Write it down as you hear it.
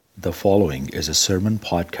The following is a sermon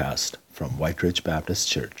podcast from White Ridge Baptist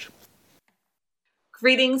Church.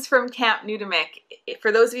 Greetings from Camp Nudimic.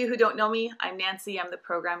 For those of you who don't know me, I'm Nancy. I'm the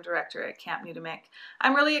program director at Camp Nudimic.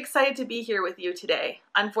 I'm really excited to be here with you today.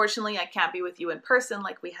 Unfortunately, I can't be with you in person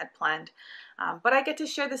like we had planned, but I get to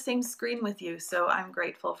share the same screen with you, so I'm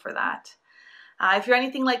grateful for that. If you're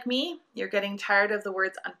anything like me, you're getting tired of the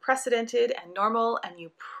words unprecedented and normal, and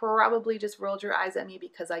you probably just rolled your eyes at me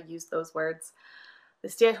because I used those words. The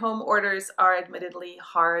stay-at-home orders are admittedly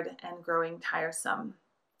hard and growing tiresome,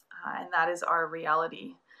 and that is our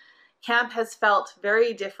reality. Camp has felt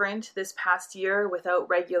very different this past year without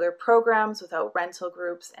regular programs, without rental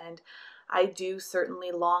groups, and I do certainly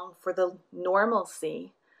long for the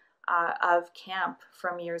normalcy of camp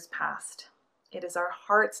from years past. It is our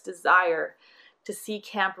heart's desire to see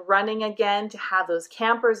camp running again, to have those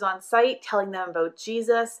campers on site telling them about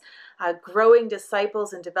Jesus, growing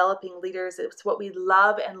disciples and developing leaders. It's what we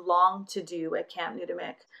love and long to do at Camp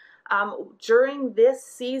Nudimic. During this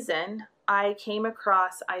season, I came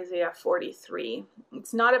across Isaiah 43.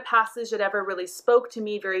 It's not a passage that ever really spoke to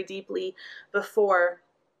me very deeply before,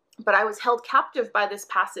 but I was held captive by this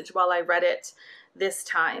passage while I read it this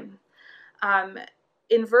time.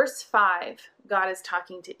 In verse 5, God is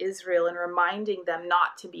talking to Israel and reminding them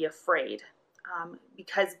not to be afraid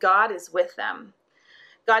because God is with them.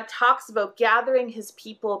 God talks about gathering his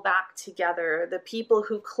people back together, the people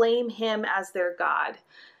who claim him as their God,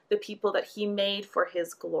 the people that he made for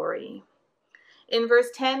his glory. In verse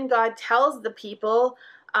 10, God tells the people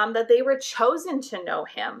that they were chosen to know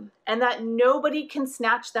him and that nobody can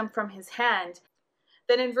snatch them from his hand.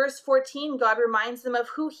 Then in verse 14, God reminds them of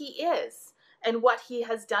who he is and what he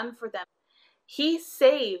has done for them. He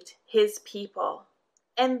saved his people.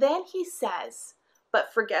 And then he says,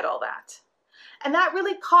 but forget all that. And that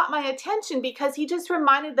really caught my attention because he just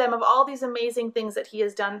reminded them of all these amazing things that he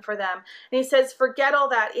has done for them. And he says, forget all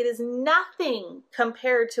that. It is nothing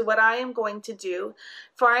compared to what I am going to do,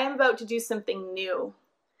 for I am about to do something new.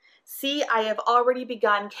 See, I have already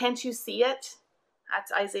begun. Can't you see it?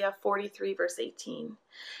 That's Isaiah 43, verse 18.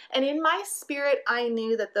 And in my spirit, I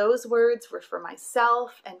knew that those words were for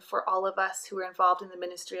myself and for all of us who are involved in the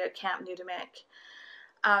ministry at Camp Nudimic.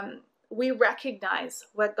 We recognize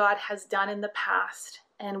what God has done in the past,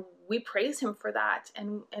 and we praise him for that.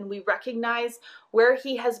 And we recognize where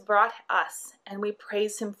he has brought us, and we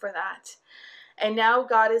praise him for that. And now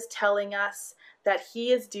God is telling us that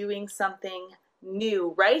he is doing something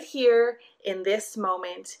new right here in this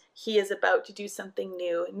moment. He is about to do something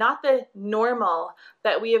new, not the normal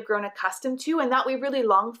that we have grown accustomed to and that we really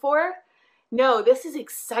long for. No, this is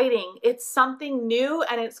exciting. It's something new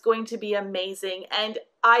and it's going to be amazing, and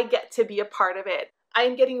I get to be a part of it. I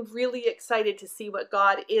am getting really excited to see what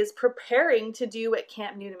God is preparing to do at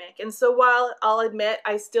Camp Nudimic. And so while I'll admit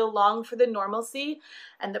I still long for the normalcy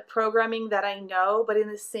and the programming that I know, but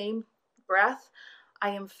in the same breath, I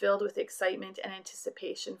am filled with excitement and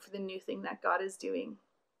anticipation for the new thing that God is doing.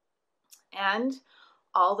 And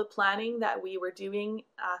all the planning that we were doing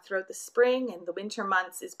throughout the spring and the winter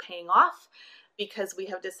months is paying off because we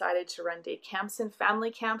have decided to run day camps and family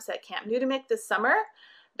camps at Camp Nudimic this summer.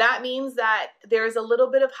 That means that there's a little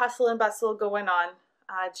bit of hustle and bustle going on.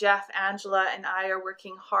 Jeff, Angela, and I are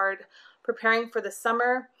working hard preparing for the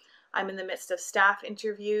summer. I'm in the midst of staff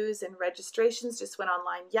interviews and registrations just went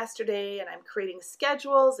online yesterday, and I'm creating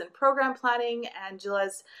schedules and program planning.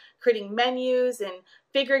 Angela's creating menus and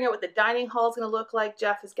figuring out what the dining hall is going to look like.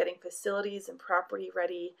 Jeff is getting facilities and property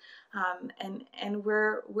ready, and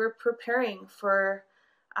we're preparing for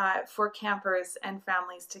campers and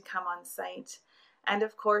families to come on site. And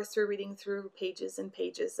of course, we're reading through pages and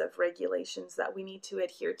pages of regulations that we need to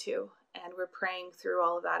adhere to, and we're praying through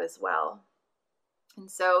all of that as well. And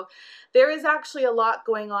so there is actually a lot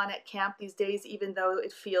going on at camp these days, even though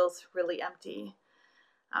it feels really empty.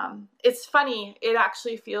 It's funny, it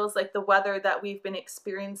actually feels like the weather that we've been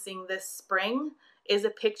experiencing this spring is a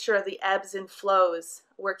picture of the ebbs and flows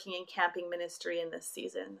working in camping ministry in this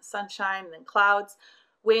season. Sunshine and then clouds,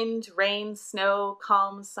 wind, rain, snow,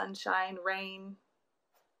 calm, sunshine, rain.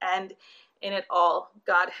 And in it all,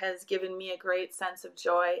 God has given me a great sense of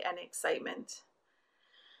joy and excitement.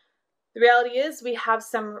 The reality is we have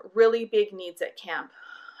some really big needs at camp.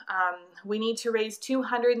 We need to raise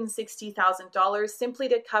 $260,000 simply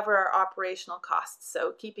to cover our operational costs.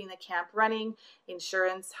 So keeping the camp running,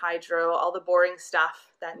 insurance, hydro, all the boring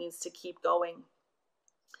stuff that needs to keep going.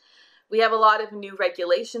 We have a lot of new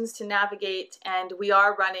regulations to navigate, and we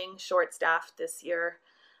are running short-staffed this year,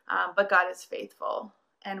 but God is faithful,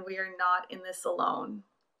 and we are not in this alone.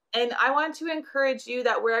 And I want to encourage you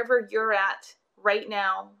that wherever you're at right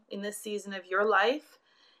now in this season of your life,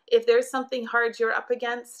 If there's something hard you're up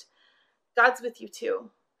against, God's with you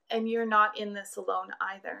too, and you're not in this alone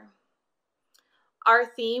either. Our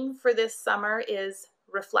theme for this summer is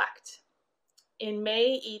Reflect. In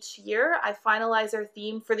May each year, I finalize our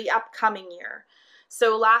theme for the upcoming year.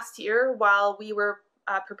 So last year, while we were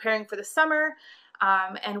preparing for the summer,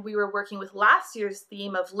 and we were working with last year's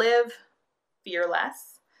theme of Live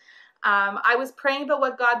Fearless, I was praying about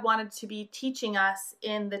what God wanted to be teaching us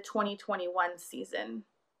in the 2021 season.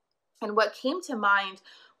 And what came to mind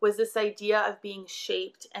was this idea of being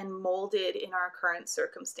shaped and molded in our current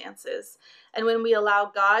circumstances. And when we allow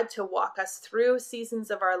God to walk us through seasons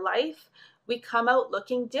of our life, we come out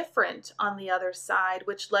looking different on the other side,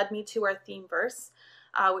 which led me to our theme verse,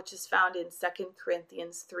 which is found in 2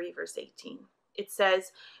 Corinthians 3, verse 18. It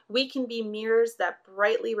says, "We can be mirrors that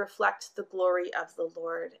brightly reflect the glory of the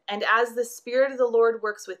Lord. And as the Spirit of the Lord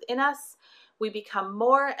works within us, we become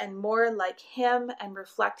more and more like Him and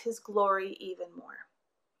reflect His glory even more."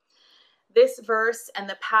 This verse and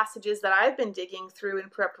the passages that I've been digging through in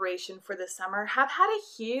preparation for the summer have had a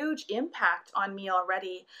huge impact on me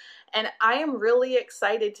already. And I am really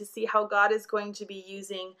excited to see how God is going to be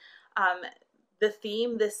using the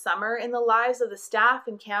theme this summer in the lives of the staff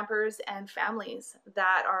and campers and families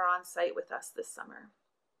that are on site with us this summer.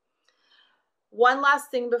 One last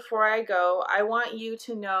thing before I go, I want you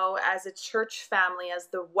to know as a church family, as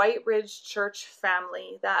the White Ridge Church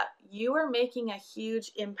family, that you are making a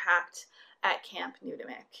huge impact at Camp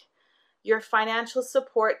Nudimik. Your financial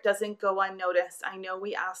support doesn't go unnoticed. I know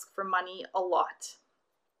we ask for money a lot,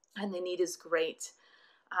 and the need is great.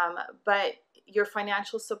 But your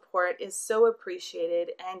financial support is so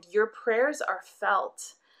appreciated, and your prayers are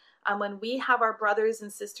felt. When we have our brothers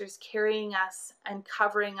and sisters carrying us and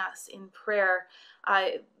covering us in prayer,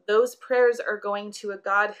 those prayers are going to a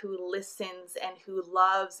God who listens and who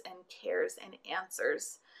loves and cares and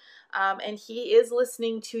answers. And He is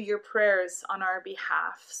listening to your prayers on our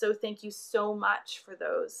behalf. So thank you so much for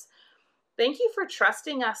those. Thank you for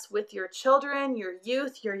trusting us with your children, your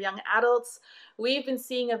youth, your young adults. We've been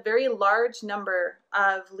seeing a very large number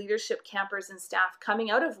of leadership campers and staff coming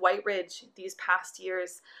out of White Ridge these past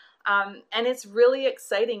years. And it's really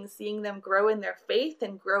exciting seeing them grow in their faith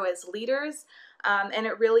and grow as leaders. And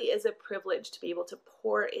it really is a privilege to be able to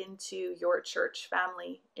pour into your church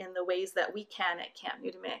family in the ways that we can at Camp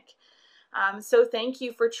Nudimik. So thank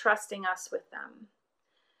you for trusting us with them.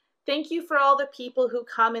 Thank you for all the people who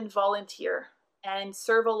come and volunteer and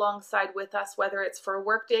serve alongside with us, whether it's for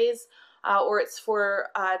work days or it's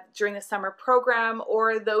for during the summer program,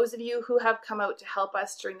 or those of you who have come out to help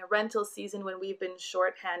us during the rental season when we've been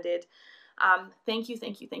shorthanded. Thank you,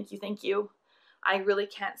 thank you, thank you, thank you. I really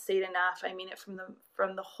can't say it enough. I mean it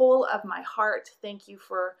from the whole of my heart. Thank you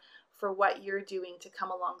for what you're doing to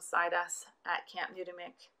come alongside us at Camp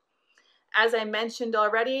Nudimik. As I mentioned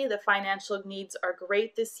already, the financial needs are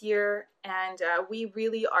great this year, and we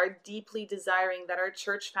really are deeply desiring that our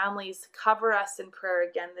church families cover us in prayer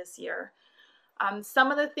again this year.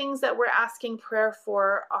 Some of the things that we're asking prayer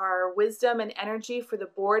for are wisdom and energy for the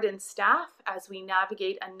board and staff as we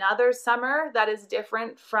navigate another summer that is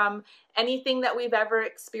different from anything that we've ever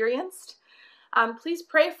experienced. Please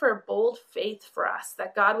pray for bold faith for us,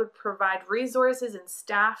 that God would provide resources and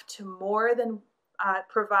staff to more than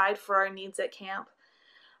provide for our needs at camp.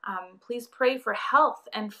 Please pray for health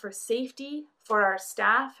and for safety for our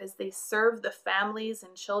staff as they serve the families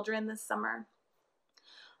and children this summer.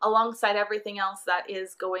 Alongside everything else that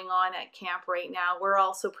is going on at camp right now, we're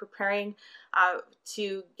also preparing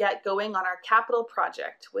to get going on our capital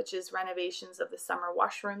project, which is renovations of the summer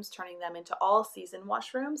washrooms, turning them into all-season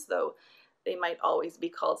washrooms, though they might always be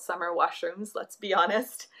called summer washrooms, let's be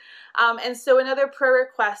honest. And so another prayer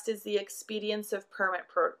request is the expedience of permit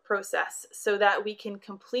process so that we can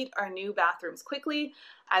complete our new bathrooms quickly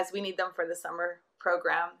as we need them for the summer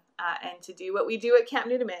program and to do what we do at Camp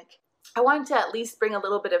Nudimik. I wanted to at least bring a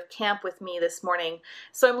little bit of camp with me this morning.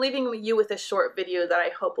 So I'm leaving you with a short video that I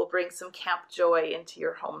hope will bring some camp joy into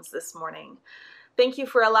your homes this morning. Thank you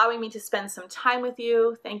for allowing me to spend some time with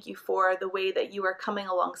you. Thank you for the way that you are coming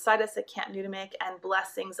alongside us at Camp Nudimik, and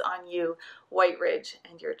blessings on you, White Ridge,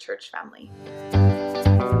 and your church family.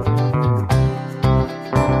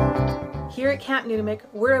 Here at Camp Nudimik,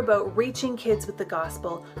 we're about reaching kids with the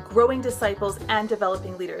gospel, growing disciples, and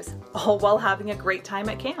developing leaders, all while having a great time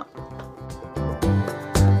at camp.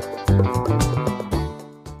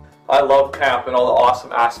 I love camp and all the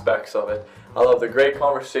awesome aspects of it. I love the great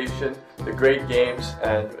conversation, the great games,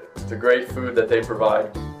 and the great food that they provide.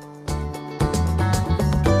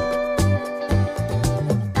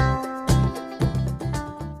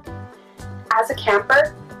 As a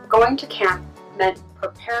camper, going to camp meant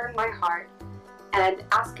preparing my heart, and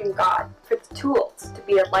asking God for the tools to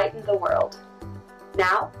be a light in the world.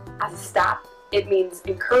 Now, as a staff, it means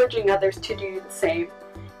encouraging others to do the same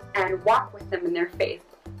and walk with them in their faith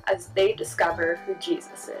as they discover who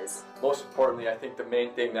Jesus is. Most importantly, I think the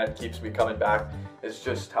main thing that keeps me coming back is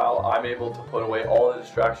just how I'm able to put away all the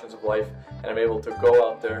distractions of life, and I'm able to go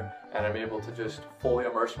out there and I'm able to just fully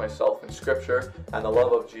immerse myself in Scripture and the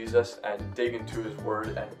love of Jesus and dig into His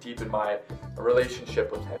Word and deepen my relationship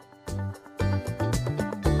with Him.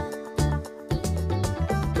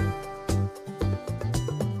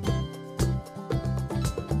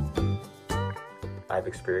 I've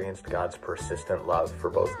experienced God's persistent love for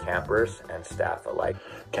both campers and staff alike.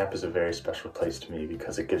 Camp is a very special place to me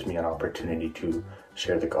because it gives me an opportunity to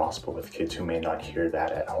share the gospel with kids who may not hear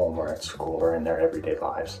that at home or at school or in their everyday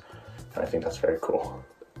lives. And I think that's very cool.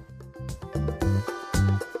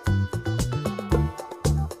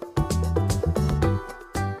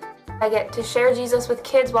 I get to share Jesus with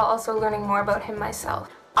kids while also learning more about Him myself.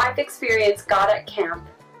 I've experienced God at camp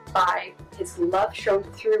by His love shown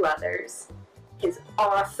through others, His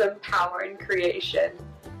awesome power in creation,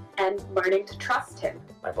 and learning to trust Him.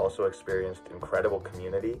 I've also experienced incredible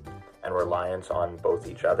community and reliance on both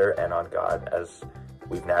each other and on God as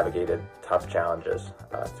we've navigated tough challenges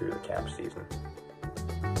through the camp season.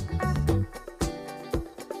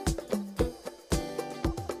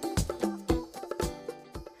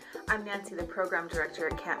 I'm Nancy, the Program Director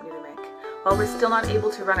at Camp Nudimick. While we're still not able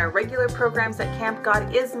to run our regular programs at camp,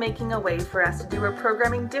 God is making a way for us to do our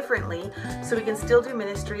programming differently so we can still do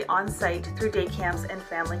ministry on site through day camps and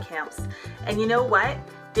family camps. And you know what?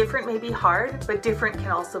 Different may be hard, but different can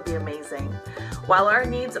also be amazing. While our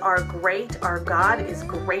needs are great, our God is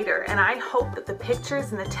greater. And I hope that the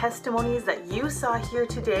pictures and the testimonies that you saw here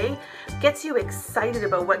today gets you excited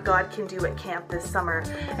about what God can do at camp this summer.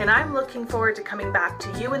 And I'm looking forward to coming back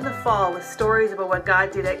to you in the fall with stories about what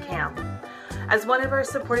God did at camp. As one of our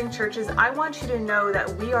supporting churches, I want you to know that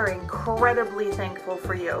we are incredibly thankful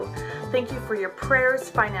for you. Thank you for your prayers,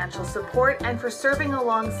 financial support, and for serving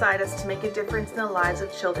alongside us to make a difference in the lives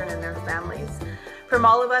of children and their families. From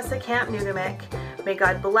all of us at Camp Nudimick, may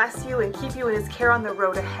God bless you and keep you in His care on the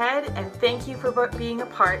road ahead, and thank you for being a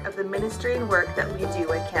part of the ministry and work that we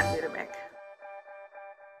do at Camp Nudimick.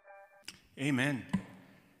 Amen.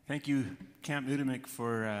 Thank you, Camp Nudimick,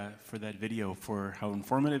 for that video, for how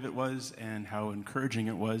informative it was and how encouraging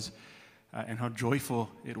it was and how joyful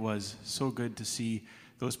it was. So good to see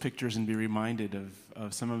those pictures and be reminded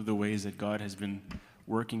of some of the ways that God has been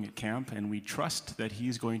working at camp, and we trust that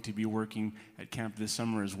He's going to be working at camp this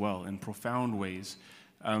summer as well in profound ways.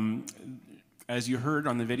 As you heard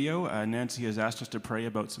on the video, Nancy has asked us to pray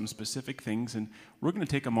about some specific things, and we're going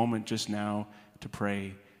to take a moment just now to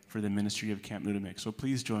pray for the ministry of Camp Nudimick. So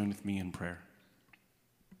please join with me in prayer.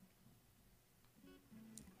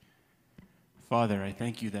 Father, I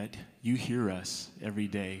thank you that you hear us every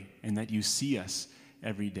day and that you see us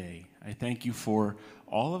every day. I thank you for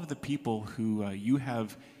all of the people who you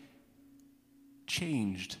have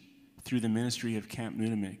changed through the ministry of Camp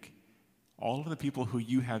Nudimick, all of the people who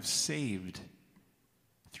you have saved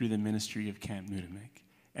through the ministry of Camp Nudimick.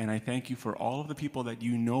 And I thank you for all of the people that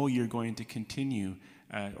you know you're going to continue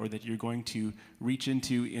or that you're going to reach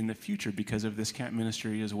into in the future because of this camp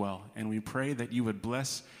ministry as well. And we pray that you would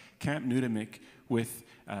bless Camp Nudimick with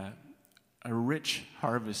a rich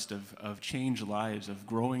harvest of changed lives, of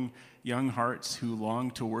growing young hearts who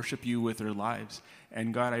long to worship you with their lives.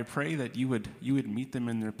 And God, I pray that you would meet them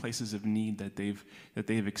in their places of need that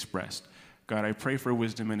they've expressed. God, I pray for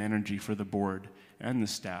wisdom and energy for the board and the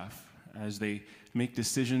staff as they make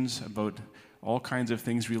decisions about all kinds of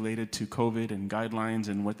things related to COVID and guidelines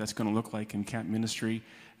and what that's going to look like in camp ministry.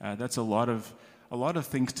 That's a lot of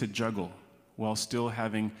things to juggle while still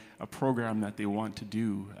having a program that they want to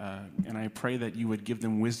do. And I pray that you would give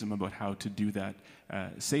them wisdom about how to do that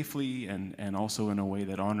safely and also in a way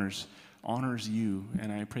that honors you.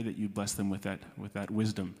 And I pray that you bless them with that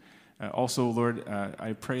wisdom. Also, Lord,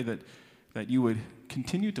 I pray that you would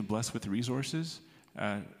continue to bless with resources.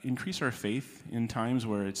 Increase our faith in times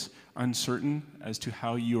where it's uncertain as to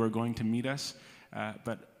how you are going to meet us.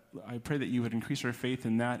 But I pray that you would increase our faith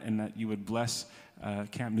in that and that you would bless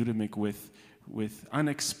Camp Nudimick with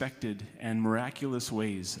unexpected and miraculous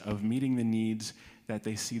ways of meeting the needs that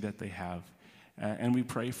they see that they have. And we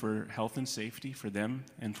pray for health and safety for them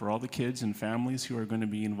and for all the kids and families who are going to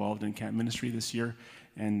be involved in camp ministry this year.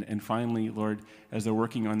 And finally, Lord, as they're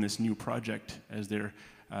working on this new project, as they're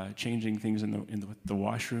changing things in the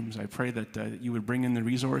washrooms, I pray that you would bring in the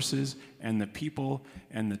resources and the people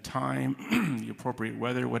and the time, the appropriate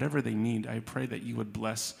weather, whatever they need. I pray that you would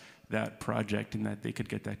bless that project and that they could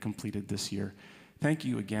get that completed this year. Thank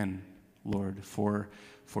you again, Lord, for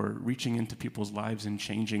reaching into people's lives and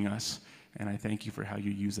changing us. And I thank you for how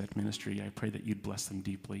you use that ministry. I pray that you'd bless them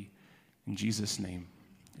deeply. In Jesus' name,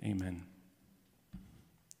 amen.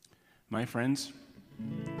 My friends,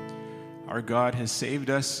 our God has saved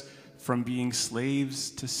us from being slaves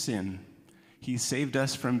to sin. He saved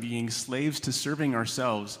us from being slaves to serving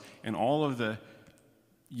ourselves and all of the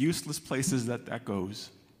useless places that goes.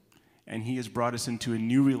 And he has brought us into a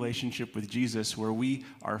new relationship with Jesus where we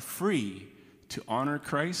are free to honor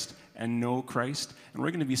Christ and know Christ. And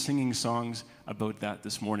we're going to be singing songs about that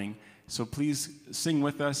this morning. So please sing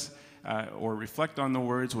with us or reflect on the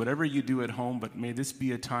words, whatever you do at home, but may this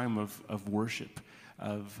be a time of worship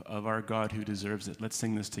of our God who deserves it. Let's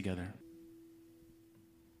sing this together.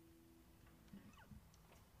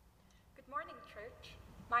 Good morning, church.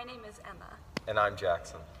 My name is Emma. And I'm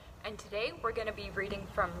Jackson. And today we're going to be reading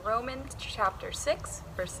from Romans chapter 6,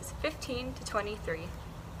 verses 15 to 23.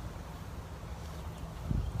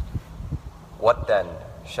 What then?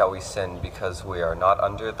 Shall we sin because we are not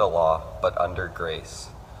under the law, but under grace?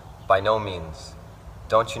 By no means.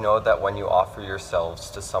 Don't you know that when you offer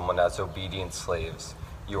yourselves to someone as obedient slaves,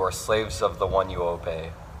 you are slaves of the one you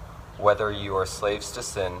obey, whether you are slaves to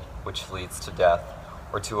sin, which leads to death,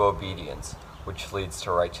 or to obedience, which leads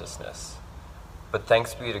to righteousness? But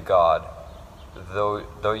thanks be to God,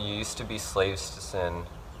 though you used to be slaves to sin,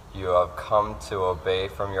 you have come to obey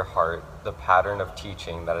from your heart the pattern of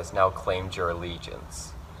teaching that has now claimed your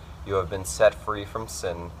allegiance. You have been set free from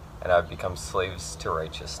sin and have become slaves to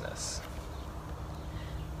righteousness.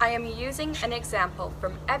 I am using an example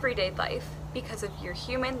from everyday life because of your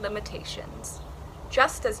human limitations.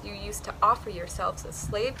 Just as you used to offer yourselves as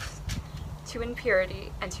slaves to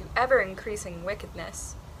impurity and to ever-increasing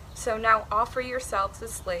wickedness, so now offer yourselves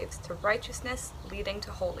as slaves to righteousness leading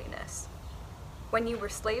to holiness. When you were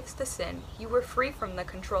slaves to sin, you were free from the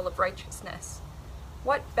control of righteousness.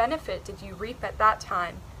 What benefit did you reap at that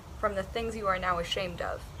time from the things you are now ashamed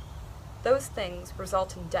of? Those things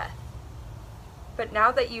result in death. But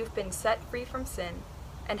now that you've been set free from sin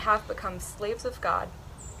and have become slaves of God,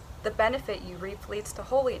 the benefit you reap leads to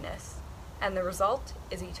holiness, and the result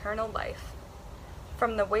is eternal life.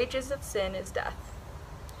 From the wages of sin is death,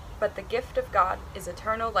 but the gift of God is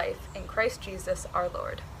eternal life in Christ Jesus our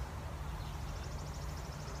Lord.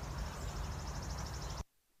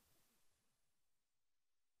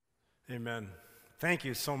 Amen. Thank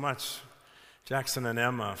you so much, Jackson and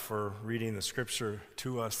Emma, for reading the scripture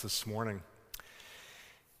to us this morning.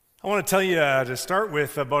 I want to tell you to start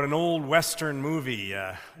with about an old Western movie.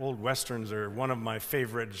 Old Westerns are one of my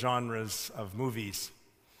favorite genres of movies.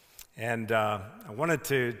 And I wanted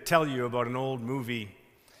to tell you about an old movie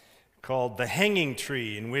called The Hanging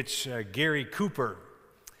Tree, in which Gary Cooper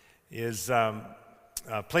plays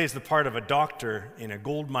the part of a doctor in a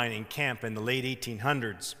gold mining camp in the late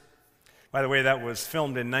 1800s. By the way, that was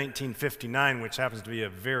filmed in 1959, which happens to be a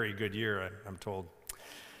very good year, I'm told.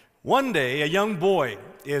 One day, a young boy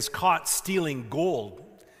is caught stealing gold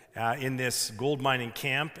in this gold mining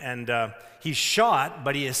camp, and he's shot,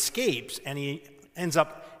 but he escapes, and he ends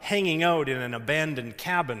up hanging out in an abandoned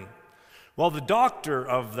cabin. Well, the doctor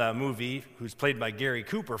of the movie, who's played by Gary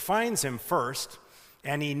Cooper, finds him first,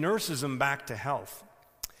 and he nurses him back to health.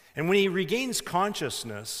 And when he regains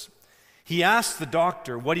consciousness, he asks the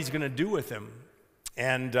doctor what he's going to do with him.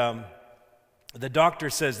 And the doctor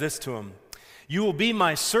says this to him: "You will be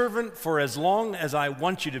my servant for as long as I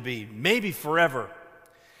want you to be, maybe forever,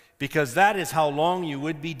 because that is how long you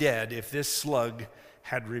would be dead if this slug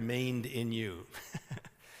had remained in you."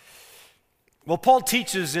 Well, Paul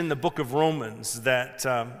teaches in the book of Romans that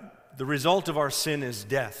the result of our sin is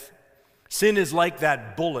death. Sin is like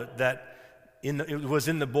that bullet that it was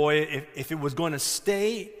in the boy. If it was going to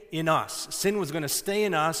stay in us, sin was going to stay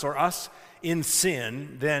in us, or us in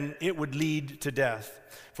sin, then it would lead to death.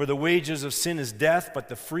 For the wages of sin is death, but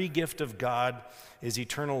the free gift of God is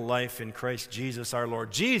eternal life in Christ Jesus our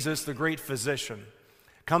Lord. Jesus, the great physician,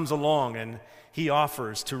 comes along and he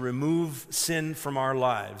offers to remove sin from our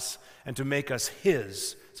lives and to make us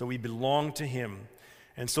his, so we belong to him.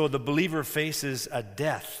 And so the believer faces a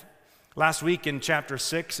death. Last week in chapter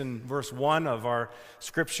 6 and verse 1 of our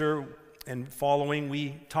scripture and following,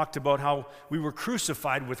 we talked about how we were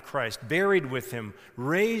crucified with Christ, buried with him,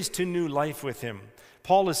 raised to new life with him.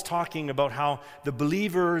 Paul is talking about how the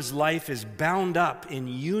believer's life is bound up in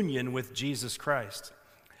union with Jesus Christ.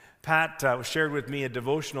 Pat shared with me a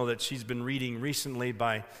devotional that she's been reading recently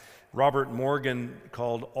by Robert Morgan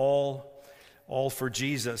called All for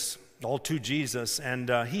Jesus, All to Jesus.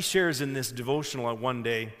 And he shares in this devotional one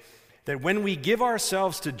day that when we give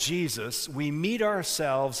ourselves to Jesus, we meet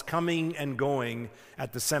ourselves coming and going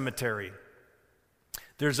at the cemetery.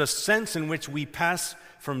 There's a sense in which we pass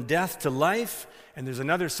from death to life, and there's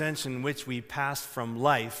another sense in which we pass from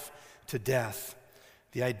life to death.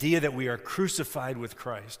 The idea that we are crucified with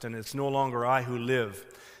Christ, and it's no longer I who live.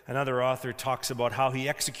 Another author talks about how he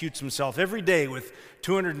executes himself every day with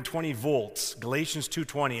 220 volts. Galatians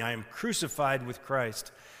 2:20, I am crucified with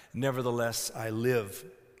Christ, nevertheless I live.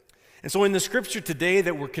 And so in the scripture today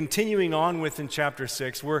that we're continuing on with in chapter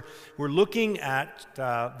 6, we're looking at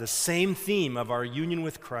the same theme of our union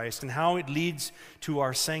with Christ and how it leads to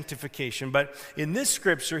our sanctification. But in this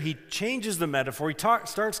scripture, he changes the metaphor. He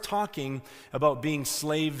starts talking about being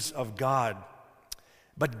slaves of God.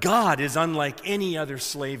 But God is unlike any other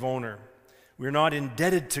slave owner. We're not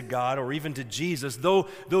indebted to God or even to Jesus, though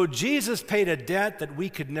Jesus paid a debt that we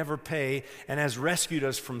could never pay and has rescued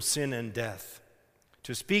us from sin and death.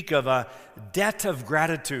 To speak of a debt of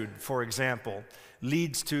gratitude, for example,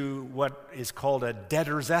 leads to what is called a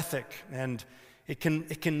debtor's ethic, and it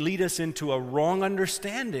can lead us into a wrong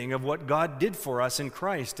understanding of what God did for us in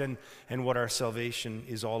Christ and what our salvation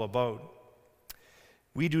is all about.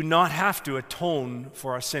 We do not have to atone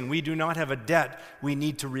for our sin. We do not have a debt we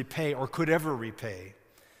need to repay or could ever repay.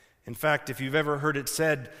 In fact, if you've ever heard it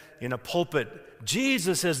said in a pulpit,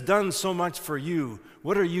 Jesus has done so much for you,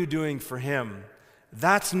 what are you doing for him?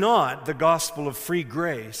 That's not the gospel of free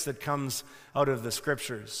grace that comes out of the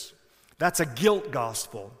scriptures. That's a guilt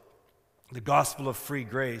gospel. The gospel of free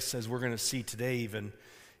grace, as we're going to see today even,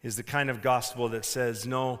 is the kind of gospel that says,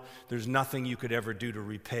 no, there's nothing you could ever do to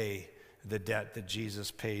repay the debt that Jesus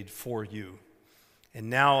paid for you. And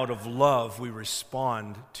now out of love, we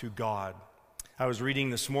respond to God. I was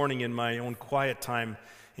reading this morning in my own quiet time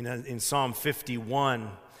in Psalm 51,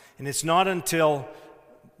 and it's not until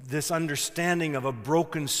this understanding of a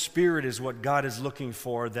broken spirit is what God is looking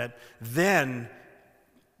for, that then,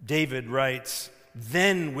 David writes,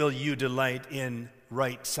 then will you delight in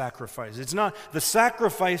right sacrifice. It's not the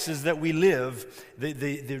sacrifices that we live,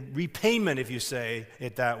 the repayment, if you say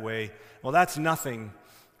it that way, well, that's nothing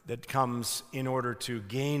that comes in order to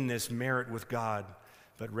gain this merit with God,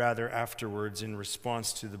 but rather afterwards in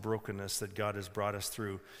response to the brokenness that God has brought us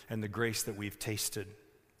through and the grace that we've tasted.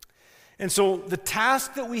 And so the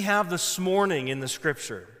task that we have this morning in the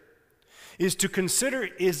scripture is to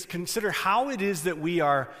consider how it is that we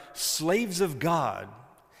are slaves of God,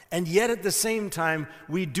 and yet at the same time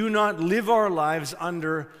we do not live our lives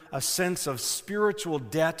under a sense of spiritual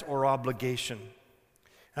debt or obligation.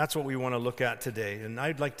 That's what we want to look at today. And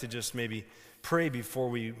I'd like to just maybe pray before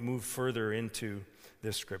we move further into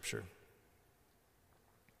this scripture.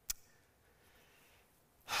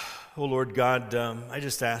 Oh, Lord God, I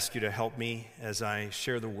just ask you to help me as I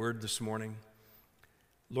share the word this morning.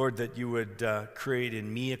 Lord, that you would create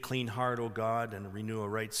in me a clean heart, oh God, and renew a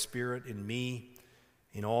right spirit in me,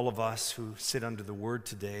 in all of us who sit under the word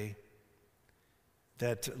today.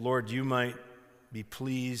 That, Lord, you might be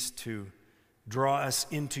pleased to draw us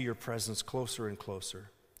into your presence closer and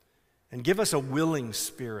closer, and give us a willing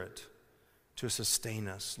spirit to sustain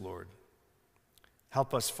us, Lord.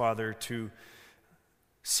 Help us, Father, to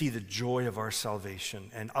see the joy of our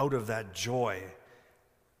salvation, and out of that joy,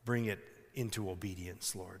 bring it into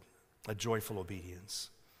obedience, Lord, a joyful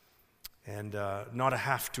obedience. And not a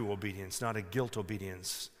have-to obedience, not a guilt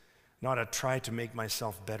obedience, not a try to make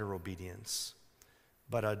myself better obedience,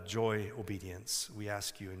 but a joy obedience. We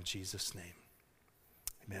ask you in Jesus' name.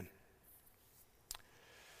 Amen.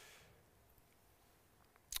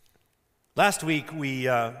 Last week, we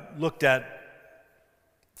looked at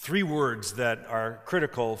 3 words that are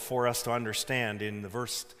critical for us to understand in the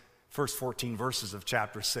first 14 verses of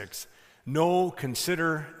chapter 6. Know,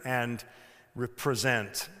 consider, and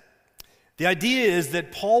represent. The idea is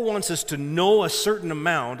that Paul wants us to know a certain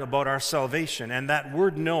amount about our salvation, and that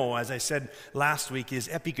word know, as I said last week, is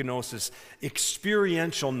epignosis,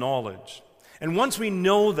 experiential knowledge. And once we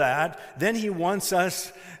know that, then he wants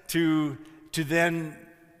us to then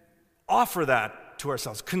offer that to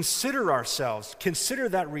ourselves, consider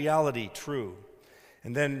that reality true.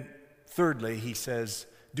 And then thirdly, he says,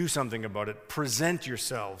 do something about it, present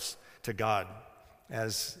yourselves to God,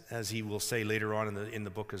 as he will say later on in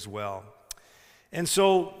the book as well. And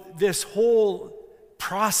so this whole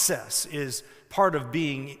process is part of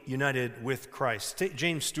being united with Christ.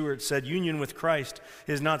 James Stewart said, union with Christ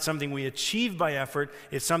is not something we achieve by effort,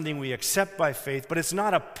 it's something we accept by faith, but it's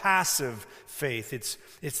not a passive faith. It's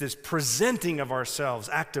this presenting of ourselves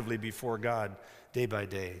actively before God day by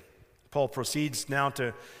day. Paul proceeds now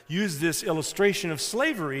to use this illustration of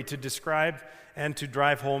slavery to describe and to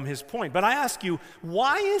drive home his point. But I ask you,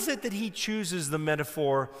 why is it that he chooses the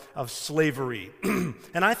metaphor of slavery?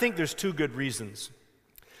 And I think there's two good reasons.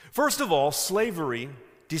 First of all, slavery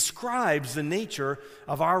describes the nature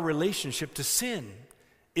of our relationship to sin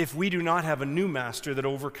if we do not have a new master that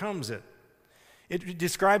overcomes it. It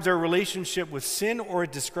describes our relationship with sin, or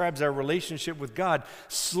it describes our relationship with God.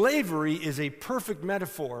 Slavery is a perfect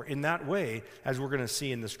metaphor in that way, as we're going to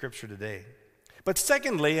see in the scripture today. But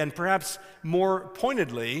secondly, and perhaps more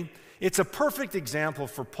pointedly, it's a perfect example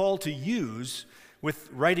for Paul to use with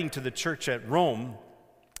writing to the church at Rome,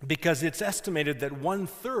 because it's estimated that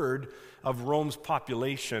 1/3 of Rome's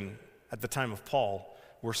population at the time of Paul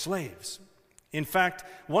were slaves. In fact,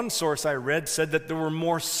 one source I read said that there were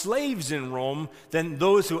more slaves in Rome than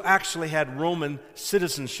those who actually had Roman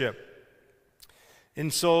citizenship.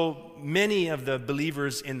 And so many of the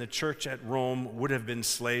believers in the church at Rome would have been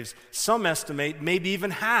slaves. Some estimate maybe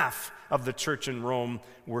even half of the church in Rome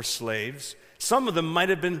were slaves. Some of them might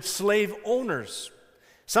have been slave owners.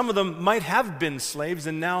 Some of them might have been slaves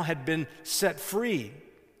and now had been set free.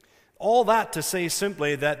 All that to say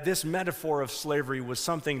simply that this metaphor of slavery was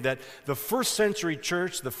something that the first century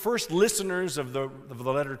church, the first listeners of the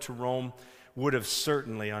letter to Rome, would have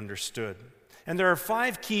certainly understood. And there are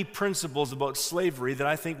 5 key principles about slavery that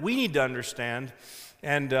I think we need to understand.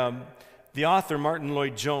 And the author, Martin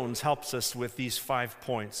Lloyd-Jones, helps us with these 5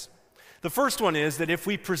 points. The first one is that if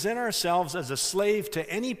we present ourselves as a slave to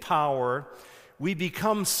any power, we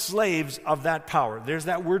become slaves of that power. There's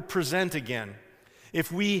that word present again. If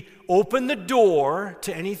we open the door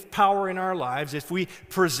to any power in our lives, if we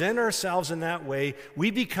present ourselves in that way,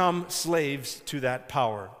 we become slaves to that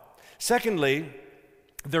power. Secondly,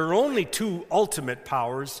 there are only 2 ultimate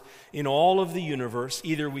powers in all of the universe.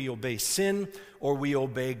 Either we obey sin or we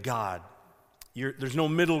obey God. There's no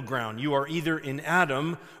middle ground. You are either in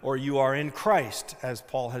Adam or you are in Christ, as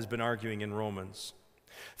Paul has been arguing in Romans.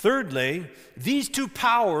 Thirdly, these 2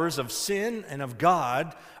 powers of sin and of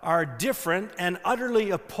God are different and utterly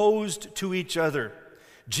opposed to each other.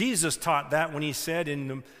 Jesus taught that when he said in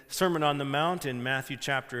the Sermon on the Mount in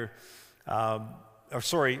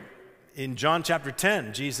in John chapter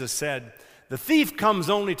 10, Jesus said, "The thief comes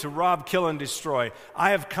only to rob, kill, and destroy. I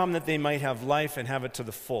have come that they might have life and have it to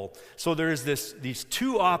the full." So there's these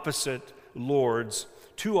 2 opposite lords,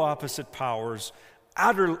 2 opposite powers,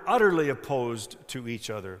 utterly opposed to each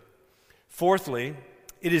other. Fourthly,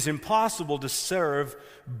 it is impossible to serve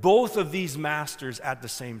both of these masters at the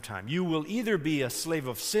same time. You will either be a slave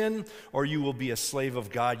of sin or you will be a slave of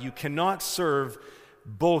God. You cannot serve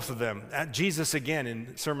both of them. Jesus again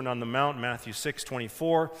in Sermon on the Mount, Matthew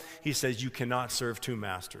 6:24, he says you cannot serve 2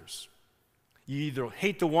 masters. You either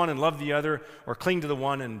hate the one and love the other, or cling to the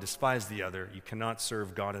one and despise the other. You cannot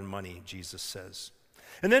serve God and money, Jesus says.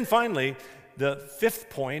 And then finally, the 5th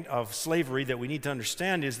point of slavery that we need to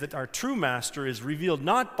understand is that our true master is revealed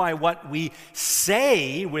not by what we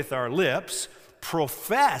say with our lips,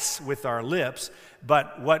 profess with our lips,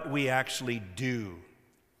 but what we actually do.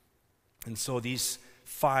 And so these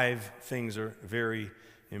 5 things are very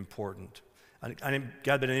important. A guy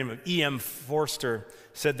by the name of E.M. Forster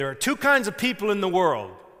said there are 2 kinds of people in the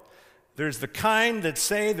world. There's the kind that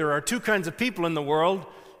say there are 2 kinds of people in the world,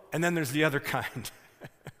 and then there's the other kind.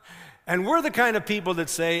 And we're the kind of people that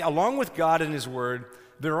say, along with God and His Word,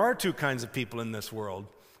 there are 2 kinds of people in this world.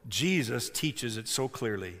 Jesus teaches it so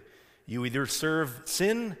clearly. You either serve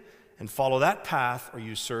sin and follow that path, or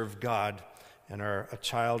you serve God and are a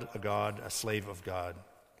child of God, a slave of God.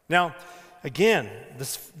 Now, again,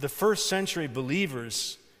 the first century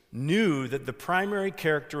believers knew that the primary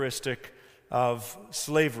characteristic of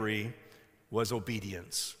slavery was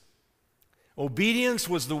obedience. Obedience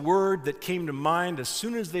was the word that came to mind as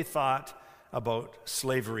soon as they thought about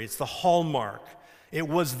slavery. It's the hallmark. It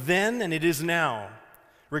was then and it is now.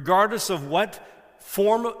 Regardless of what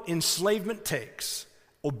form enslavement takes,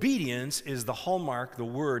 obedience is the hallmark, the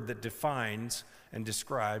word that defines and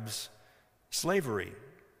describes slavery.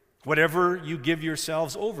 Whatever you give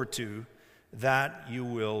yourselves over to, that you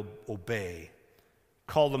will obey.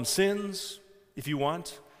 Call them sins if you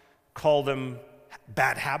want. Call them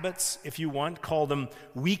bad habits if you want. Call them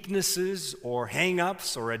weaknesses or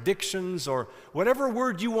hang-ups or addictions or whatever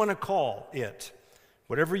word you want to call it.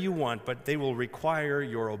 Whatever you want, but they will require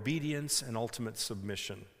your obedience and ultimate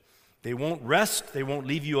submission. They won't rest, they won't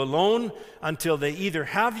leave you alone until they either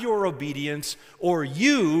have your obedience or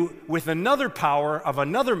you, with another power of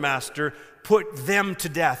another master, put them to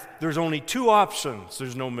death. There's only 2 options.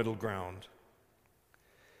 There's no middle ground.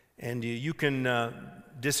 And you can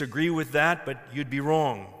disagree with that, but you'd be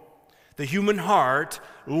wrong. The human heart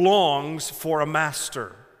longs for a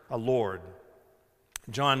master, a Lord.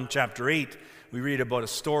 John chapter 8, we read about a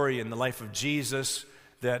story in the life of Jesus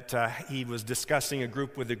that he was discussing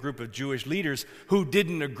with a group of Jewish leaders who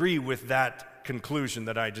didn't agree with that conclusion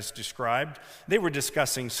that I just described. They were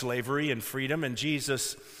discussing slavery and freedom, and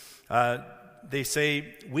Jesus, they say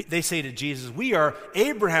to Jesus, "We are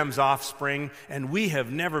Abraham's offspring, and we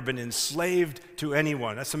have never been enslaved to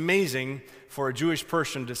anyone." That's amazing for a Jewish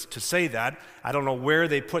person to say that. I don't know where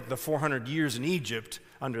they put the 400 years in Egypt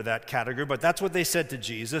under that category, but that's what they said to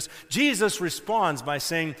Jesus. Jesus responds by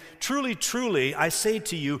saying, "Truly, truly, I say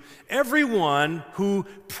to you, everyone who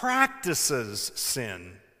practices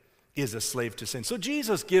sin is a slave to sin." So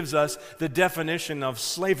Jesus gives us the definition of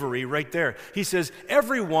slavery right there. He says,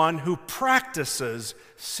 everyone who practices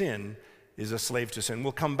sin is a slave to sin.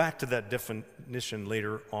 We'll come back to that definition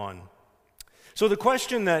later on. So the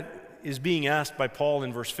question that is being asked by Paul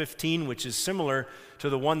in verse 15, which is similar to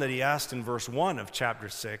the one that he asked in verse 1 of chapter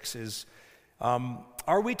 6, is,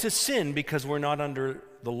 are we to sin because we're not under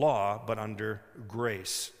the law, but under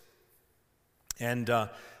grace? And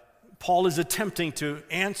Paul is attempting to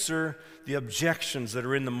answer the objections that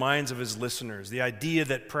are in the minds of his listeners, the idea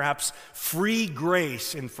that perhaps free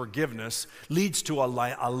grace and forgiveness leads to a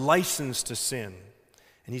license to sin.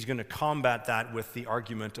 And he's going to combat that with the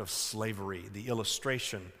argument of slavery, the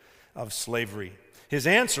illustration of slavery. His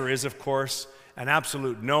answer is, of course, an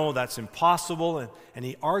absolute no, that's impossible, and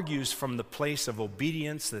he argues from the place of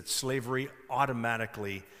obedience that slavery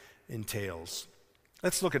automatically entails.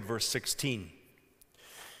 Let's look at verse 16.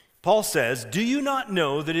 Paul says, "Do you not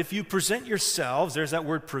know that if you present yourselves," there's that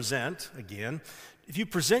word present again, "if you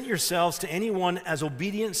present yourselves to anyone as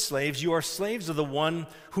obedient slaves, you are slaves of the one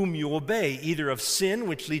whom you obey, either of sin,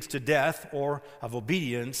 which leads to death, or of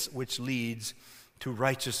obedience, which leads to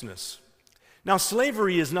righteousness." Now,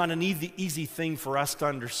 slavery is not an easy thing for us to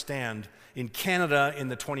understand in Canada in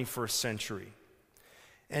the 21st century.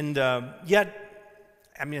 And yet,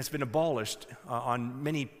 it's been abolished on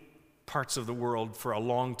many parts of the world for a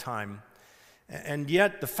long time. And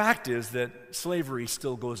yet, the fact is that slavery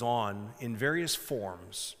still goes on in various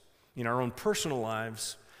forms in our own personal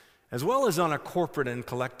lives, as well as on a corporate and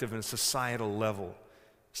collective and societal level.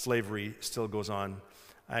 Slavery still goes on.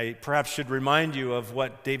 I perhaps should remind you of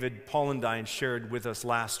what David Pollandine shared with us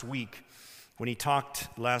last week when he talked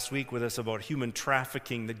last week with us about human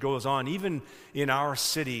trafficking that goes on even in our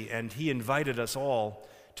city, and he invited us all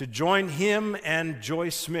to join him and Joy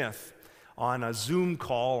Smith on a Zoom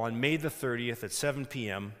call on May the 30th at 7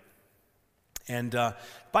 p.m. And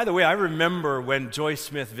by the way, I remember when Joy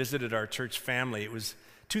Smith visited our church family. It was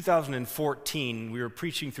 2014, we were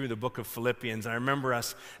preaching through the book of Philippians, and I remember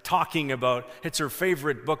us talking about it's her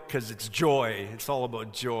favorite book because it's joy. It's all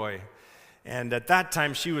about joy. And at that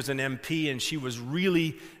time, she was an MP, and she was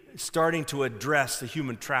really starting to address the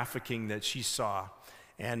human trafficking that she saw.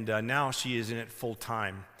 And now she is in it full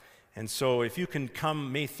time. And so if you can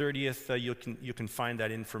come May 30th, you can find that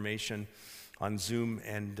information on Zoom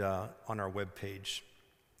and on our webpage.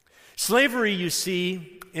 Slavery, you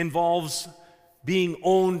see, involves being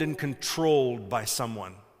owned and controlled by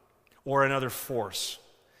someone or another force.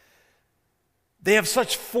 They have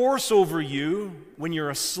such force over you when you're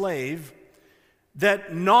a slave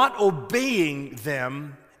that not obeying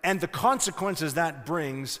them and the consequences that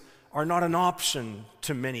brings are not an option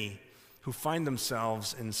to many who find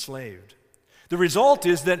themselves enslaved. The result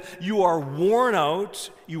is that you are worn out,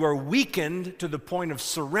 you are weakened to the point of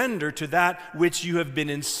surrender to that which you have been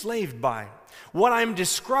enslaved by. What I'm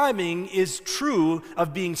describing is true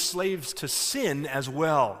of being slaves to sin as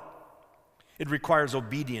well. It requires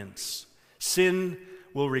obedience. Sin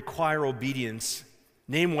will require obedience.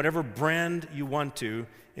 Name whatever brand you want to,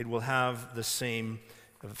 it will have the same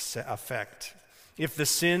effect. If the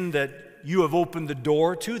sin that you have opened the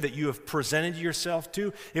door to, that you have presented yourself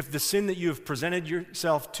to, if the sin that you have presented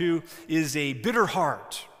yourself to is a bitter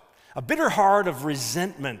heart of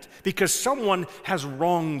resentment because someone has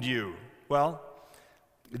wronged you, well,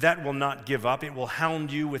 that will not give up. It will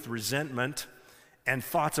hound you with resentment and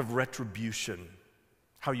thoughts of retribution,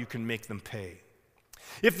 how you can make them pay.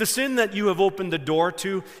 If the sin that you have opened the door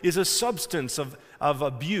to is a substance of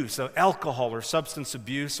abuse, of alcohol or substance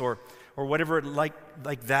abuse or whatever like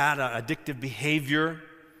that, addictive behavior,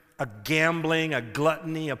 a gambling, a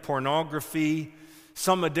gluttony, a pornography,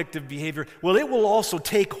 some addictive behavior, well, it will also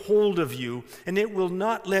take hold of you and it will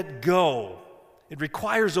not let go. It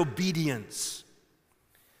requires obedience.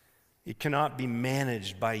 It cannot be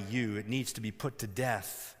managed by you. It needs to be put to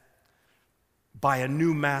death by a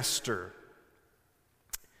new master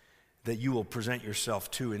that you will present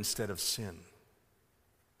yourself to instead of sin.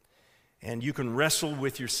 And you can wrestle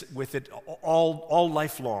with it all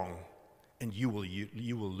life long, and you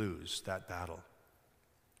will lose that battle.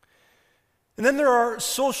 And then there are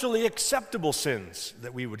socially acceptable sins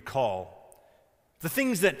that we would call. The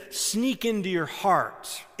things that sneak into your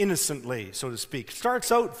heart innocently, so to speak.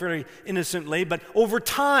 Starts out very innocently, but over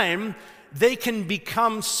time, they can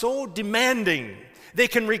become so demanding. They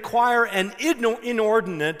can require an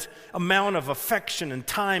inordinate amount of affection and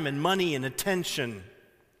time and money and attention.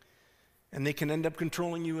 And they can end up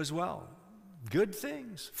controlling you as well. Good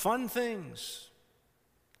things, fun things.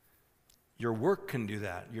 Your work can do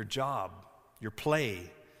that, your job, your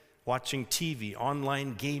play, watching TV,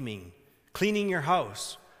 online gaming, cleaning your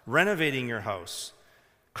house, renovating your house,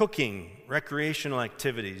 cooking, recreational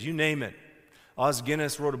activities, you name it. Os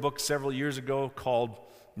Guinness wrote a book several years ago called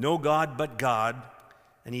No God But God,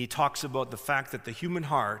 and he talks about the fact that the human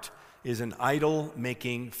heart is an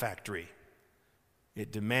idol-making factory.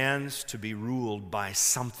 It demands to be ruled by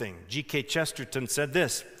something. G.K. Chesterton said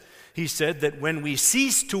this. He said that when we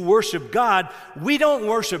cease to worship God, we don't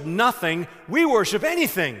worship nothing, we worship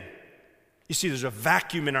anything. You see, there's a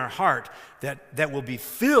vacuum in our heart that will be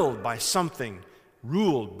filled by something,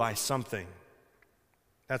 ruled by something.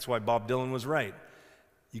 That's why Bob Dylan was right.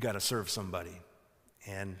 You got to serve somebody.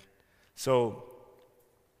 And so,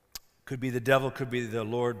 could be the devil, could be the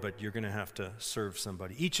Lord, but you're going to have to serve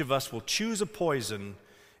somebody. Each of us will choose a poison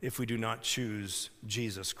if we do not choose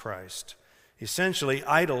Jesus Christ. Essentially,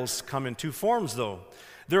 idols come in two forms, though.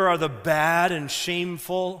 There are the bad and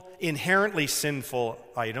shameful, inherently sinful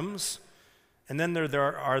items. And then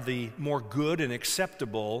there are the more good and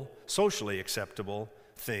acceptable, socially acceptable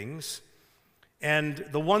things. And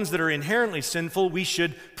the ones that are inherently sinful, we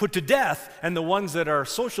should put to death. And the ones that are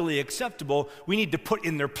socially acceptable, we need to put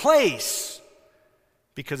in their place.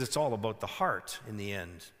 Because it's all about the heart in the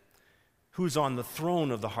end. Who's on the throne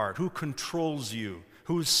of the heart? Who controls you?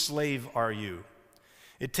 Whose slave are you?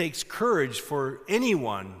 It takes courage for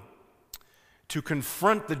anyone to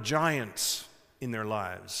confront the giants in their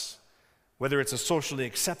lives. Whether it's a socially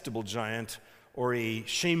acceptable giant or a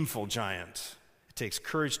shameful giant. It takes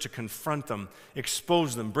courage to confront them,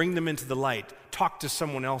 expose them, bring them into the light, talk to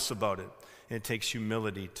someone else about it. And it takes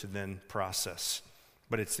humility to then process.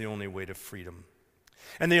 But it's the only way to freedom.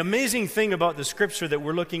 And the amazing thing about the scripture that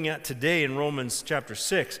we're looking at today in Romans chapter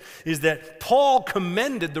 6 is that Paul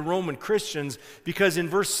commended the Roman Christians because in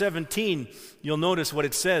verse 17, you'll notice what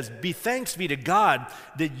it says. Thanks be to God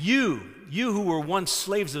that you who were once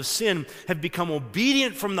slaves of sin have become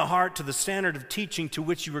obedient from the heart to the standard of teaching to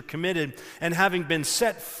which you were committed, and having been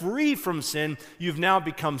set free from sin, you've now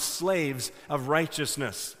become slaves of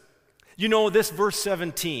righteousness. You know, this verse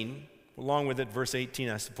 17, along with it, verse 18,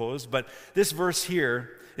 I suppose. But this verse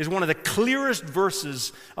here is one of the clearest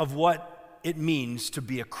verses of what it means to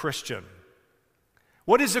be a Christian.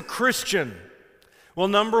 What is a Christian? Well,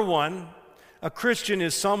 number one, a Christian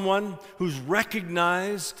is someone who's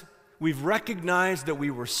we've recognized that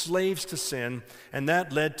we were slaves to sin, and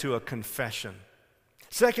that led to a confession.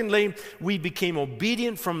 Secondly, we became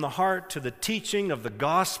obedient from the heart to the teaching of the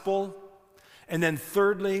gospel. And then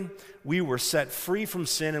thirdly, we were set free from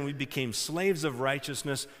sin and we became slaves of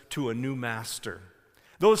righteousness to a new master.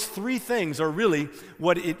 Those three things are really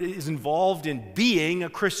what it is involved in being a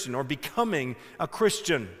Christian or becoming a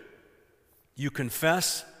Christian. You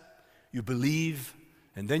confess, you believe,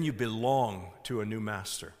 and then you belong to a new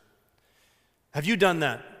master. Have you done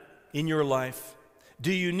that in your life?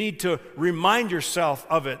 Do you need to remind yourself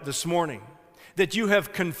of it this morning? That you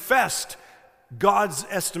have confessed God's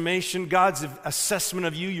estimation, God's assessment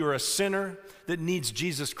of you, you're a sinner that needs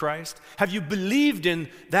Jesus Christ? Have you believed in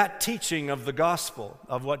that teaching of the gospel,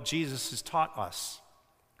 of what Jesus has taught us?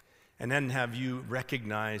 And then have you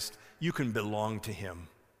recognized you can belong to Him?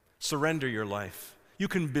 Surrender your life. You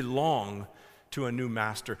can belong to a new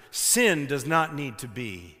master. Sin does not need to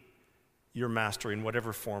be your master in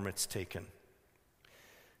whatever form it's taken.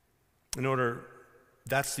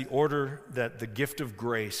 That's the order that the gift of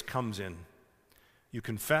grace comes in. You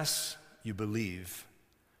confess, you believe,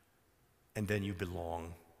 and then you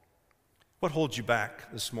belong. What holds you back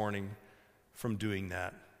this morning from doing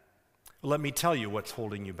that? Well, let me tell you what's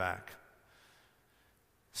holding you back.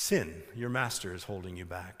 Sin, your master, is holding you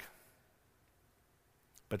back.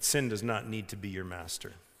 But sin does not need to be your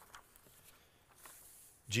master.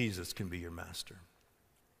 Jesus can be your master.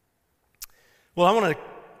 Well,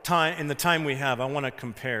 in the time we have, I want to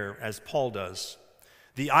compare, as Paul does,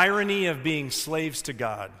 the irony of being slaves to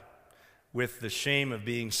God with the shame of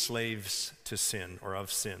being slaves to sin or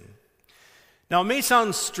of sin. Now, it may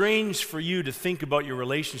sound strange for you to think about your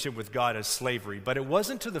relationship with God as slavery, but it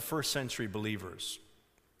wasn't to the first century believers.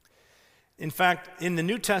 In fact, in the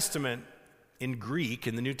New Testament, in Greek,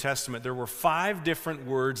 in the New Testament, there were 5 different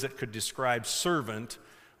words that could describe servant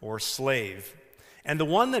or slave. And the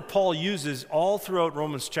one that Paul uses all throughout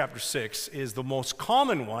Romans chapter 6 is the most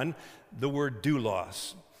common one, the word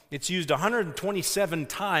doulos. It's used 127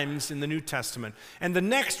 times in the New Testament. And the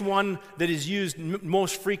next one that is used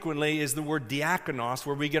most frequently is the word diakonos,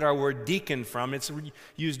 where we get our word deacon from. It's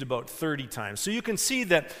used about 30 times. So you can see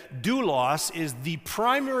that doulos is the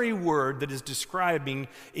primary word that is describing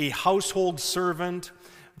a household servant.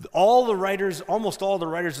 Almost all the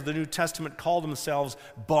writers of the New Testament call themselves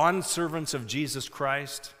bondservants of Jesus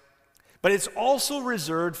Christ. But it's also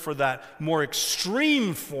reserved for that more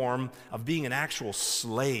extreme form of being an actual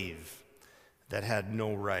slave that had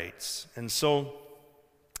no rights. And so,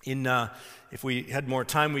 if we had more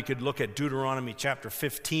time, we could look at Deuteronomy chapter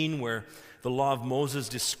 15, where the law of Moses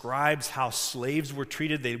describes how slaves were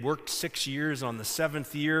treated. They worked 6 years. On the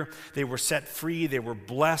 7th year, they were set free. They were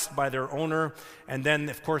blessed by their owner. And then,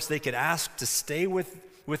 of course, they could ask to stay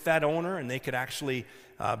with that owner, and they could actually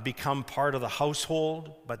become part of the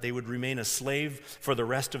household, but they would remain a slave for the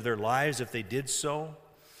rest of their lives if they did so.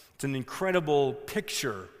 It's an incredible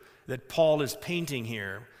picture that Paul is painting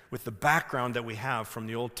here with the background that we have from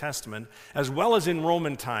the Old Testament, as well as in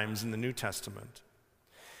Roman times in the New Testament.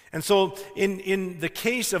 And so in the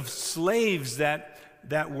case of slaves that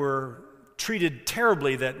were treated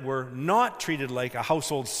terribly, that were not treated like a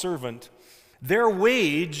household servant, their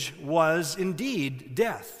wage was indeed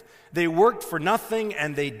death. They worked for nothing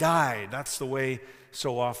and they died. That's the way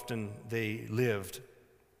so often they lived.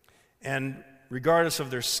 And regardless of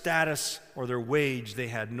their status or their wage, they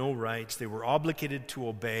had no rights. They were obligated to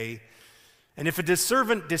obey. And if a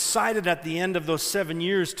servant decided at the end of those 7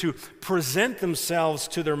 years to present themselves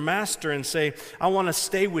to their master and say, I want to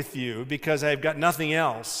stay with you because I've got nothing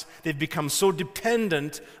else, they've become so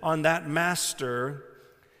dependent on that master,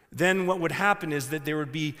 then what would happen is that there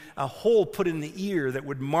would be a hole put in the ear that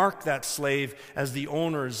would mark that slave as the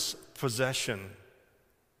owner's possession.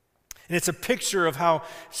 And it's a picture of how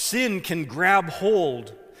sin can grab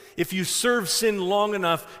hold. If you serve sin long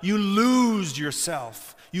enough, you lose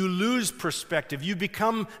yourself. You lose perspective. You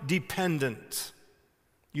become dependent.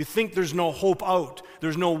 You think there's no hope out.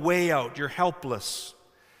 There's no way out. You're helpless.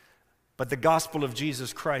 But the gospel of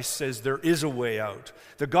Jesus Christ says there is a way out.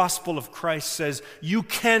 The gospel of Christ says you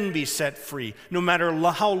can be set free, no matter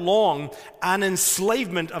how long an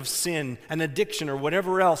enslavement of sin, an addiction, or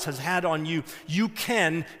whatever else has had on you, you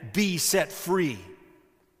can be set free.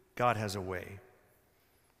 God has a way.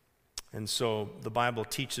 And so the Bible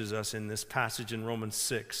teaches us in this passage in Romans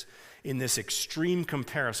 6, in this extreme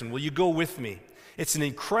comparison. Will you go with me? It's an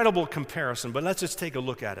incredible comparison, but let's just take a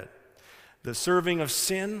look at it. The serving of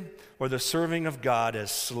sin or the serving of God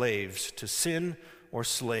as slaves to sin or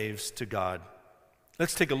slaves to God.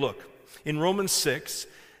 Let's take a look. In Romans 6,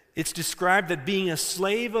 it's described that being a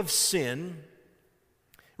slave of sin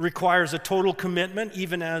requires a total commitment,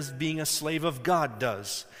 even as being a slave of God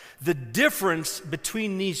does. The difference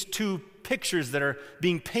between these two pictures that are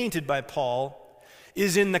being painted by Paul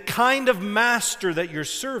is in the kind of master that you're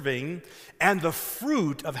serving and the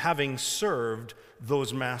fruit of having served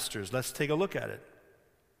those masters. Let's take a look at it.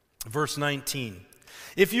 Verse 19.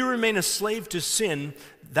 If you remain a slave to sin,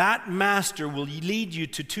 that master will lead you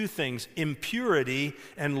to 2 things, impurity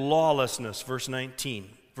and lawlessness. Verse 19.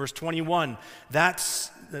 Verse 21,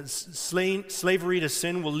 slavery to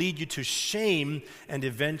sin will lead you to shame and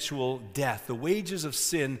eventual death. The wages of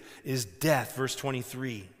sin is death. Verse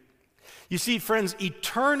 23. You see, friends,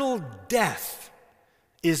 eternal death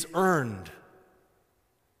is earned,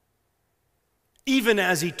 even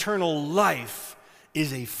as eternal life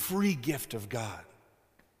is a free gift of God.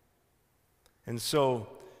 And so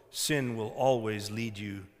sin will always lead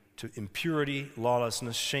you to impurity,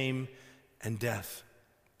 lawlessness, shame, and death.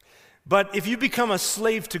 But if you become a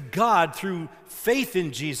slave to God through faith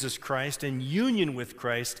in Jesus Christ and union with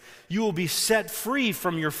Christ, you will be set free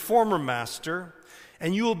from your former master,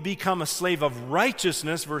 and you will become a slave of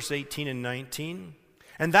righteousness, verse 18 and 19.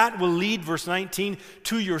 And that will lead, verse 19,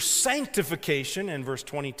 to your sanctification, in verse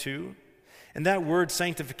 22. And that word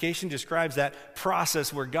sanctification describes that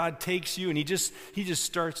process where God takes you and he just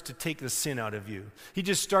starts to take the sin out of you. He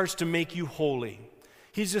just starts to make you holy.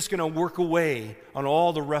 He's just going to work away on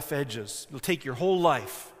all the rough edges. It'll take your whole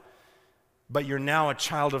life. But you're now a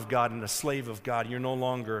child of God and a slave of God. You're no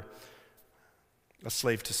longer a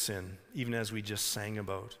slave to sin, even as we just sang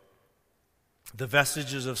about. The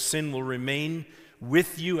vestiges of sin will remain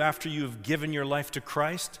with you after you have given your life to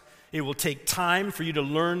Christ. It will take time for you to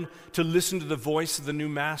learn to listen to the voice of the new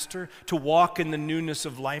master, to walk in the newness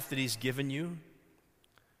of life that he's given you.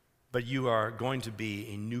 but you are going to be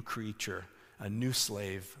a new creature, a new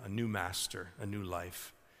slave, a new master, a new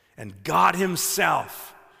life. And God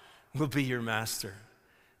himself will be your master,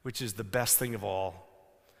 which is the best thing of all.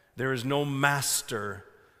 There is no master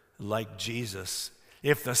like Jesus.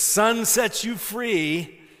 If the Son sets you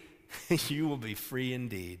free, you will be free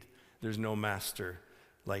indeed. There's no master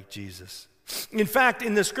like Jesus. In fact,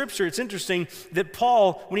 in the scripture, it's interesting that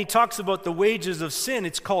Paul, when he talks about the wages of sin,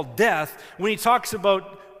 it's called death. When he talks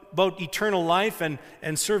about eternal life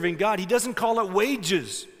and serving God, he doesn't call it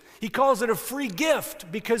wages. He calls it a free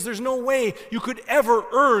gift, because there's no way you could ever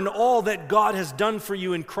earn all that God has done for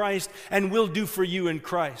you in Christ and will do for you in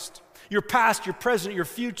Christ. Your past, your present, your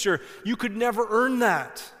future, you could never earn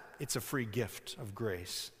that. It's a free gift of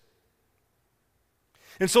grace.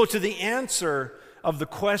 And so to the answer of the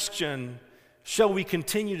question, shall we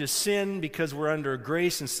continue to sin because we're under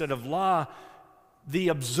grace instead of law, the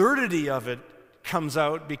absurdity of it comes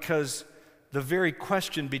out because the very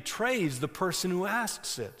question betrays the person who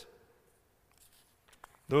asks it.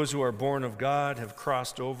 Those who are born of God have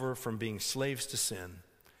crossed over from being slaves to sin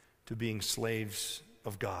to being slaves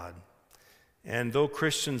of God. And though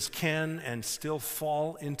Christians can and still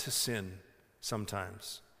fall into sin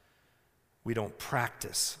sometimes, we don't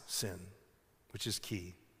practice sin, which is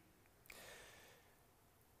key.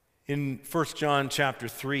 In 1 John chapter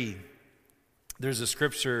 3, there's a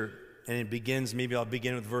scripture, and it begins, maybe I'll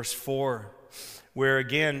begin with verse 4, where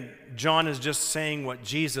again, John is just saying what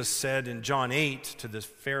Jesus said in John 8 to the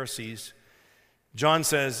Pharisees. John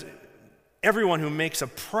says, everyone who makes a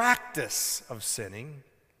practice of sinning,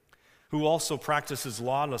 who also practices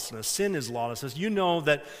lawlessness, sin is lawlessness. You know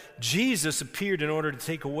that Jesus appeared in order to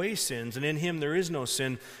take away sins, and in him there is no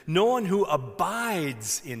sin. No one who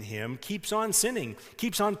abides in him keeps on sinning,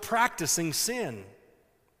 keeps on practicing sin.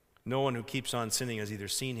 No one who keeps on sinning has either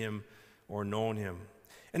seen him or known him.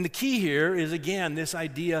 And the key here is, again, this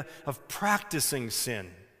idea of practicing sin,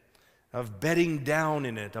 of bedding down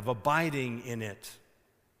in it, of abiding in it.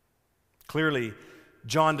 Clearly,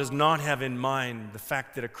 John does not have in mind the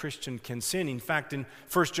fact that a Christian can sin. In fact, in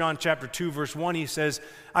 1 John chapter 2, verse 1, he says,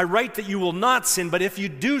 I write that you will not sin, but if you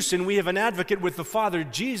do sin, we have an advocate with the Father,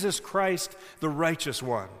 Jesus Christ, the righteous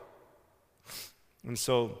one. And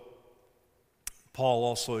so, Paul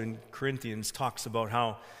also in Corinthians talks about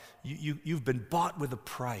how you've been bought with a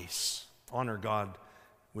price. Honor God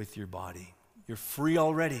with your body. You're free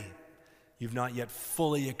already. You've not yet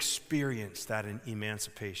fully experienced that in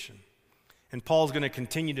emancipation. And Paul's going to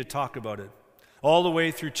continue to talk about it all the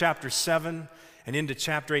way through chapter 7 and into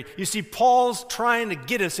chapter 8. You see, Paul's trying to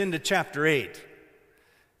get us into chapter 8,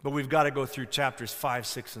 but we've got to go through chapters 5,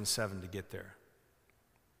 6, and 7 to get there.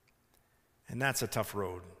 And that's a tough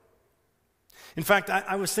road. In fact,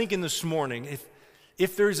 I was thinking this morning,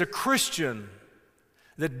 if there's a Christian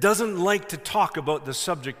that doesn't like to talk about the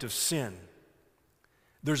subject of sin,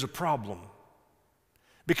 there's a problem.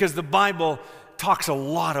 Because the Bible talks a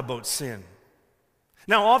lot about sin.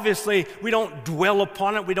 Now, obviously, we don't dwell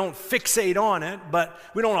upon it, we don't fixate on it, but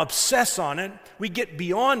we don't obsess on it. We get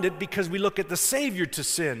beyond it because we look at the Savior to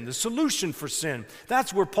sin, the solution for sin.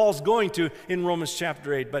 That's where Paul's going to in Romans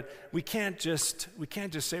chapter 8, but we can't just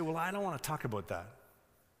say, well, I don't want to talk about that.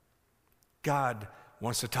 God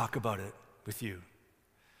wants to talk about it with you.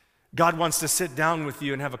 God wants to sit down with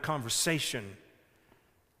you and have a conversation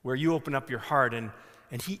where you open up your heart, and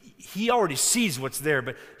he already sees what's there,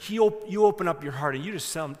 but you open up your heart and you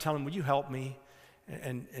just tell him, would you help me?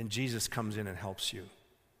 And Jesus comes in and helps you.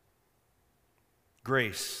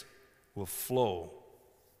 Grace will flow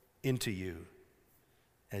into you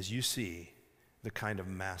as you see the kind of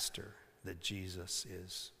master that Jesus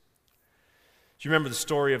is. Do you remember the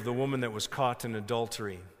story of the woman that was caught in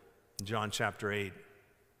adultery in John chapter 8?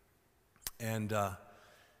 And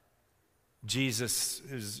Jesus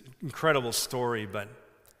is an incredible story, but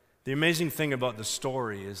the amazing thing about the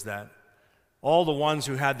story is that all the ones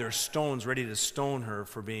who had their stones ready to stone her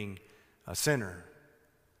for being a sinner,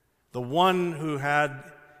 the one who had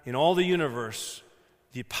in all the universe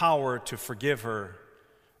the power to forgive her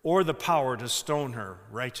or the power to stone her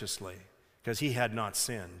righteously because he had not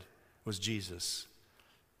sinned, was Jesus.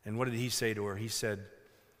 And what did he say to her? He said,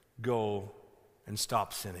 go and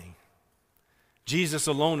stop sinning. Jesus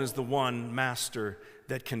alone is the one master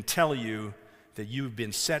that can tell you that you've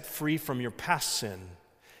been set free from your past sin,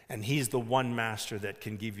 and he's the one master that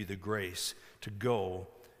can give you the grace to go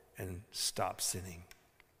and stop sinning.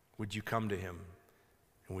 Would you come to him,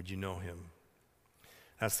 and would you know him?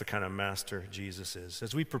 That's the kind of master Jesus is.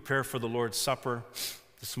 As we prepare for the Lord's Supper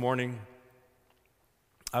this morning,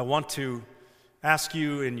 I want to ask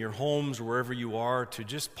you in your homes, wherever you are, to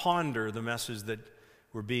just ponder the message that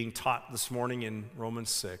we're being taught this morning in Romans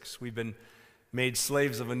 6. We've been made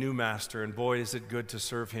slaves of a new master, and boy, is it good to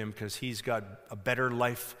serve him, because he's got a better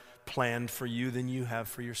life planned for you than you have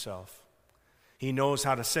for yourself. He knows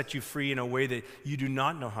how to set you free in a way that you do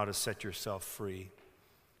not know how to set yourself free.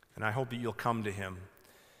 And I hope that you'll come to him.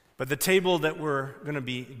 But the table that we're going to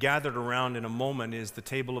be gathered around in a moment is the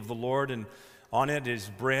table of the Lord, and on it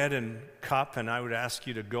is bread and cup. And I would ask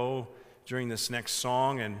you to go during this next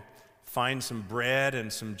song and find some bread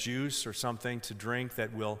and some juice or something to drink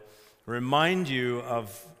that will remind you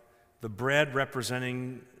of the bread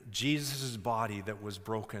representing Jesus' body that was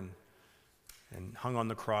broken and hung on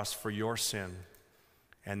the cross for your sin,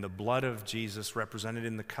 and the blood of Jesus represented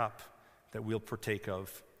in the cup that we'll partake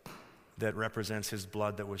of, that represents his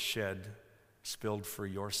blood that was shed, spilled for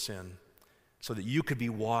your sin, so that you could be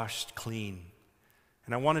washed clean.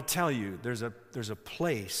 And I want to tell you, there's a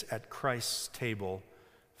place at Christ's table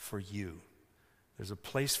for you. There's a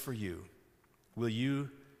place for you. Will you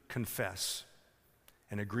confess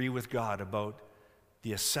and agree with God about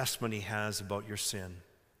the assessment he has about your sin?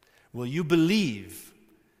 Will you believe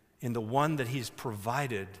in the one that he's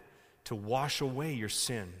provided to wash away your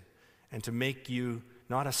sin and to make you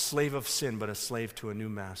not a slave of sin, but a slave to a new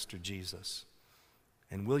master, Jesus?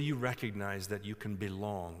 And will you recognize that you can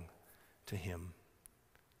belong to him?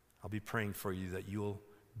 I'll be praying for you that you'll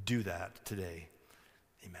do that today.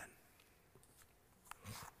 Amen.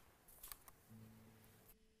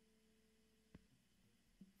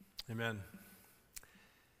 Amen.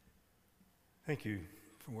 Thank you,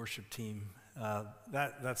 worship team.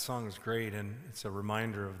 That song is great, and it's a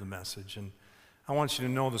reminder of the message. And I want you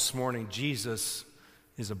to know this morning, Jesus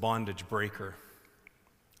is a bondage breaker.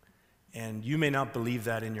 And you may not believe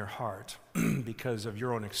that in your heart because of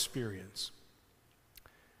your own experience.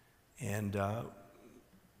 And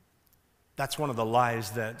that's one of the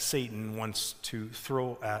lies that Satan wants to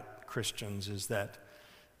throw at Christians, is that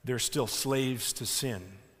they're still slaves to sin.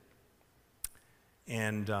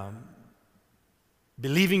 And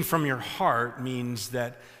believing from your heart means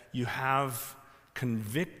that you have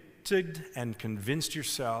convicted and convinced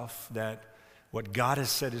yourself that what God has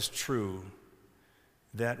said is true,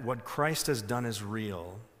 that what Christ has done is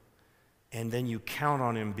real, and then you count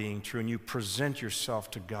on him being true, and you present yourself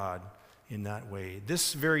to God in that way.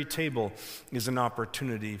 This very table is an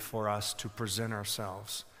opportunity for us to present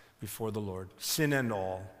ourselves before the Lord, sin and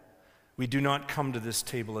all. We do not come to this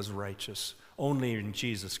table as righteous. Only in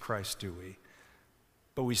Jesus Christ do we.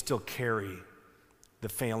 But we still carry the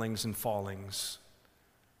failings and fallings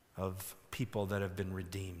of people that have been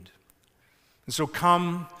redeemed. And so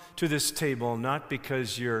come to this table not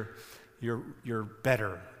because you're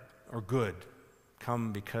better or good.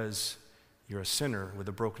 Come because you're a sinner with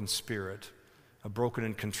a broken spirit, a broken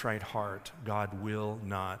and contrite heart. God will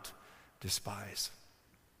not despise.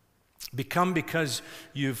 Come because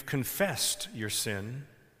you've confessed your sin,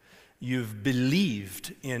 you've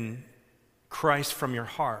believed in Christ from your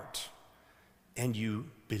heart, and you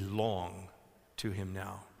belong to him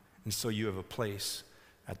now. And so you have a place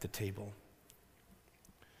at the table.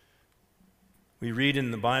 We read in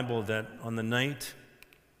the Bible that on the night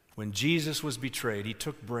when Jesus was betrayed, he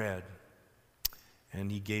took bread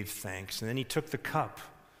and he gave thanks. And then he took the cup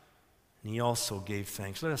and he also gave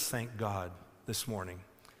thanks. Let us thank God this morning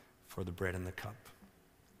for the bread and the cup.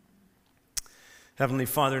 Heavenly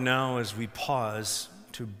Father, now as we pause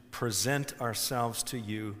to present ourselves to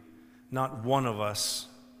you, not one of us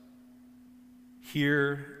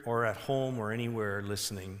here or at home or anywhere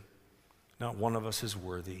listening, not one of us is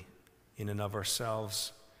worthy in and of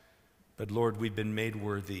ourselves. But Lord, we've been made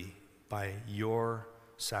worthy by your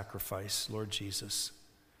sacrifice, Lord Jesus.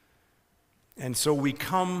 And so we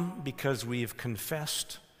come because we have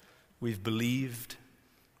confessed, we've believed,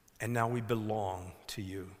 and now we belong to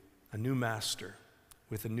you, a new master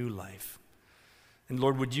with a new life. And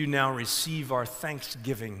Lord, would you now receive our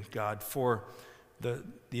thanksgiving, God, for the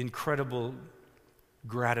incredible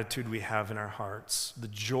gratitude we have in our hearts, the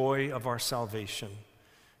joy of our salvation.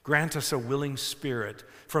 Grant us a willing spirit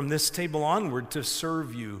from this table onward to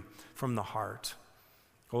serve you from the heart.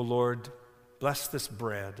 Oh Lord, bless this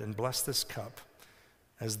bread and bless this cup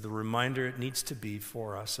as the reminder it needs to be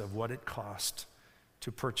for us of what it cost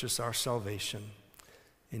to purchase our salvation.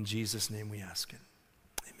 In Jesus' name we ask it.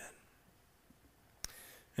 Amen.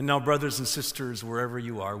 And now, brothers and sisters, wherever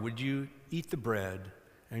you are, would you eat the bread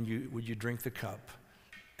and would you drink the cup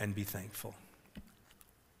and be thankful?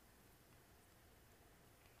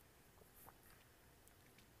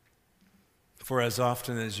 For as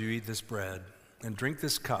often as you eat this bread and drink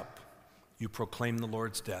this cup, you proclaim the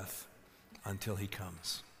Lord's death until he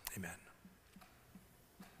comes. Amen.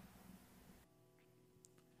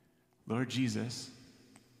 Lord Jesus,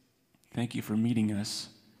 thank you for meeting us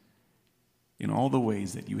in all the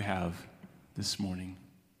ways that you have this morning.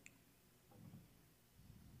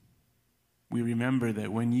 We remember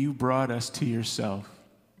that when you brought us to yourself,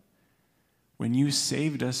 when you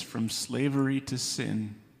saved us from slavery to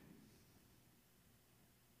sin,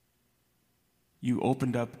 you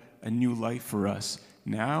opened up a new life for us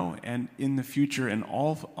now and in the future and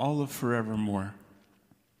all of forevermore.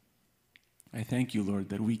 I thank you, Lord,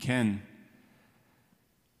 that we can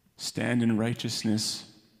stand in righteousness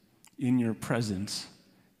in your presence,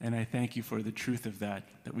 and I thank you for the truth of that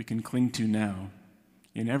we can cling to now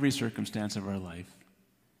in every circumstance of our life.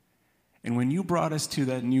 And when you brought us to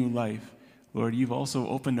that new life, Lord, you've also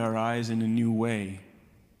opened our eyes in a new way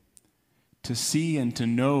to see and to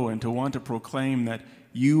know and to want to proclaim that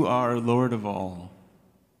you are Lord of all.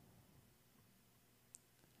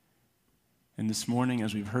 And this morning,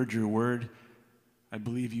 as we've heard your word, I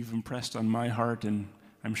believe you've impressed on my heart, and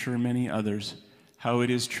I'm sure many others, how it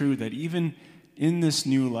is true that even in this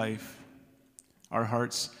new life, our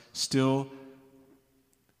hearts still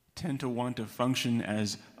tend to want to function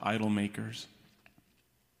as idol makers,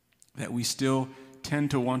 that we still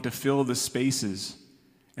tend to want to fill the spaces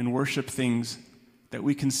and worship things that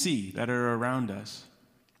we can see that are around us,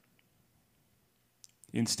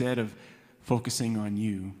 instead of focusing on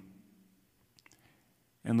you.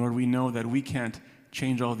 And Lord, we know that we can't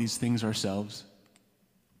change all these things ourselves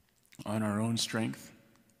on our own strength.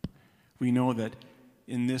 We know that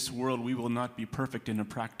in this world we will not be perfect in a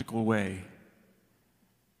practical way,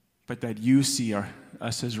 but that you see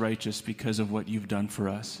us as righteous because of what you've done for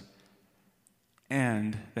us,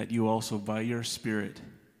 and that you also, by your Spirit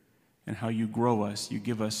and how you grow us, you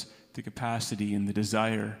give us the capacity and the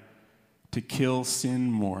desire to kill sin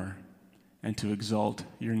more and to exalt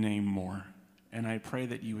your name more. And I pray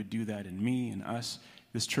that you would do that in me and us,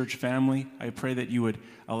 this church family. I pray that you would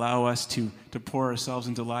allow us to pour ourselves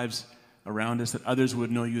into lives around us, that others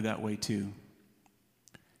would know you that way too.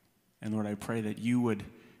 And Lord, I pray that you would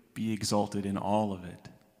be exalted in all of it.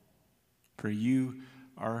 For you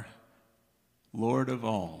are Lord of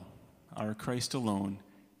all, our Christ alone,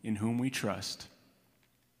 in whom we trust.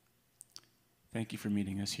 Thank you for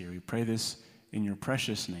meeting us here. We pray this in your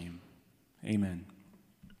precious name. Amen.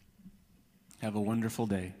 Have a wonderful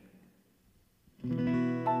day.